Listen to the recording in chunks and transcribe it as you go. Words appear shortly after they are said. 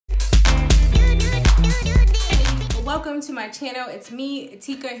welcome to my channel. It's me,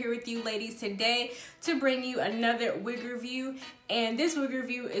 Tika, here with you ladies today to bring you another wig review. And this wig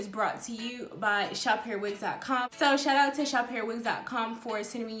review is brought to you by ShopHairWigs.com. So shout out to ShopHairWigs.com for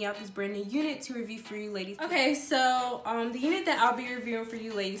sending me out this brand new unit to review for you ladies. Okay, so the unit that I'll be reviewing for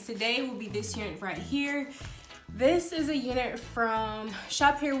you ladies today will be this unit right here. This is a unit from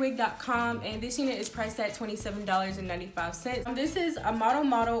ShopHairWig.com, and this unit is priced at $27.95. This is a Model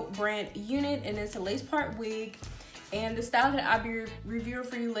Model brand unit, and it's a lace part wig. And the style that I'll be reviewing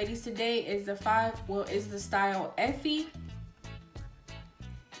for you ladies today is the style Effie.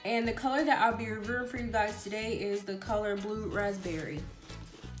 And the color that I'll be reviewing for you guys today is the color Blue Raspberry.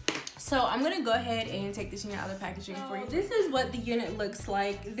 So I'm gonna go ahead and take this unit out of the packaging for you. This is what the unit looks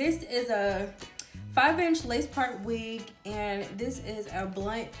like. This is a 5-inch lace part wig, and this is a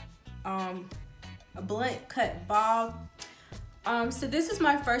blunt cut bob. So this is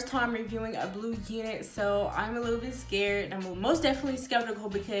my first time reviewing a blue unit, so I'm a little bit scared. I'm most definitely skeptical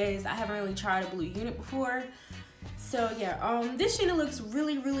because I haven't really tried a blue unit before. So yeah, this unit looks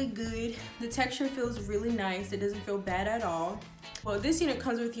really good. The texture feels really nice. It doesn't feel bad at all. Well, this unit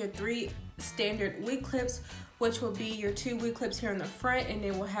comes with your 3 standard wig clips, which will be your 2 wig clips here in the front, and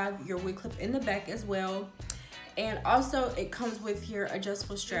then we'll have your wig clip in the back as well. And also it comes with your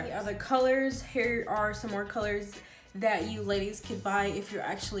adjustable strap. The other colors, here are some more colors that you ladies could buy if you're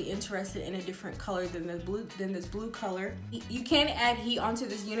actually interested in a different color than this blue color. You can add heat onto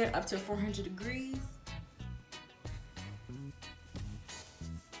this unit up to 400 degrees.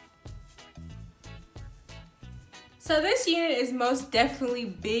 So this unit is most definitely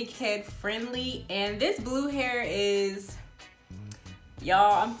big head friendly, and this blue hair is,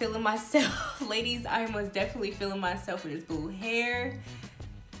 y'all, I'm feeling myself. Ladies, I am most definitely feeling myself with this blue hair.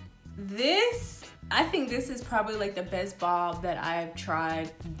 I think this is probably like the best bob that I've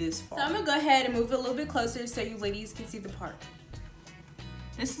tried this far. So I'm gonna go ahead and move it a little bit closer so you ladies can see the part.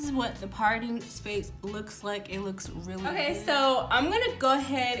 This is what the parting space looks like. It looks really good. Okay, so I'm gonna go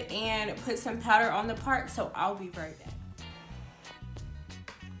ahead and put some powder on the part, so I'll be right back.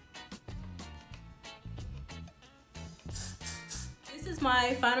 This is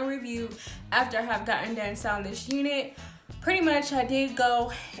my final review after I have gotten done styling this unit. Pretty much I did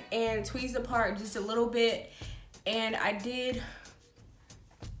go and tweeze the part just a little bit, and I did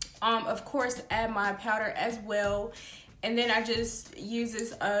of course add my powder as well. And then I just use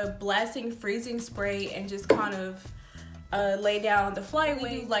this blasting freezing spray and just kind of lay down the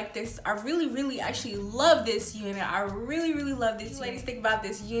flyaway like this. I really actually love this unit. I really love this. Ladies, think about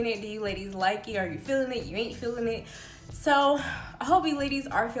this unit. Do you ladies like it? Are you feeling it? You ain't feeling it? So I hope you ladies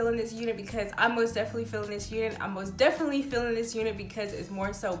are feeling this unit, because I'm most definitely feeling this unit. I'm most definitely feeling this unit because it's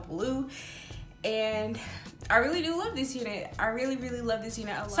more so blue. And I really do love this unit. I really love this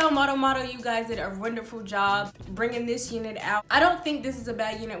unit a lot. So Model, you guys did a wonderful job bringing this unit out. I don't think this is a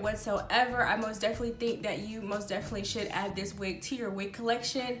bad unit whatsoever. I most definitely think that you most definitely should add this wig to your wig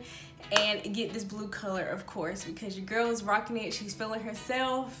collection and get this blue color, of course, because your girl is rocking it. She's feeling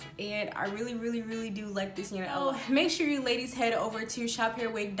herself, and I really do like this unit a lot. Make sure you ladies head over to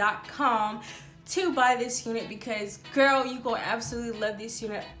ShopHairWig.com to buy this unit, because girl, you gonna absolutely love this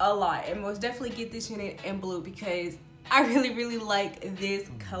unit a lot, and most definitely get this unit in blue because I really like this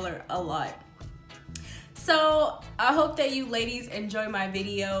color a lot. So I hope that you ladies enjoy my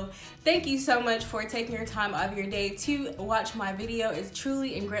video. Thank you so much for taking your time out of your day to watch my video. It's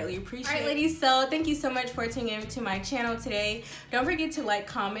truly and greatly appreciated. All right, ladies, so thank you so much for tuning in to my channel today. Don't forget to like,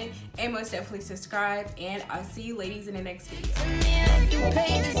 comment, and most definitely subscribe, and I'll see you ladies in the next video.